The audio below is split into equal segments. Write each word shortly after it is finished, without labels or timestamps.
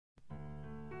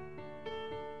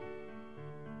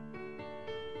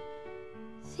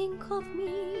Think of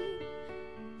me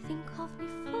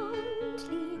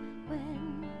fondly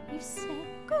when we've said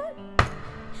good.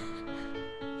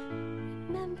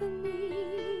 Remember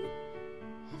me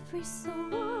every so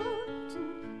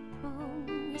often.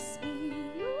 Promise me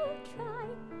you'll try.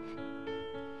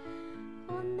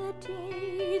 On that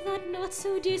day, that not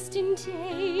so distant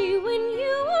day, when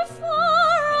you were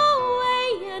far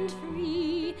away and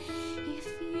free, if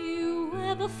you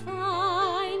ever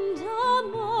find a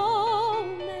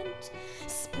moment,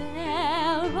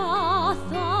 spare a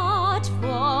thought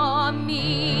for me.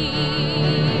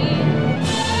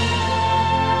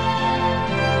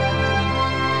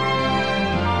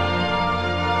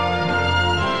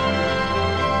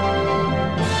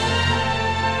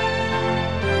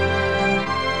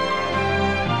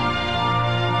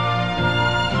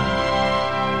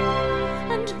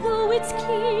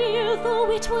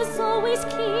 It was always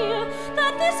clear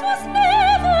that this was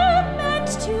never meant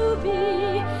to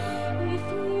be. If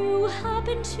you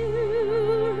happen to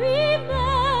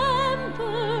remember,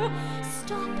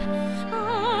 stop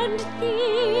and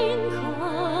think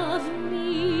of me.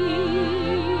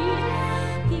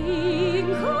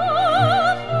 Think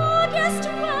of August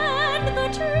when the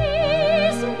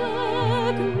trees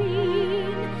were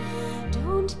green.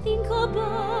 Don't think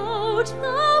about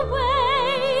the way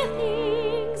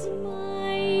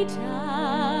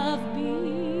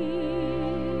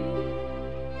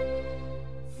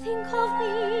have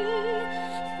been.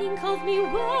 Think of me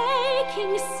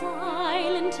waking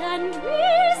silent and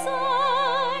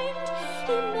resigned.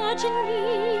 Imagine me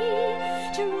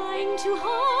trying too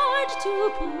hard to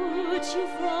put you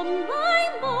from my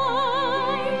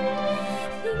mind.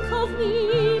 Think of me,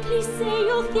 please say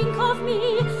you'll think of me,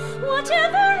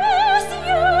 whatever else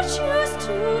you choose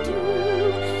to do.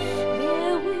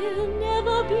 There will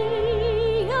never be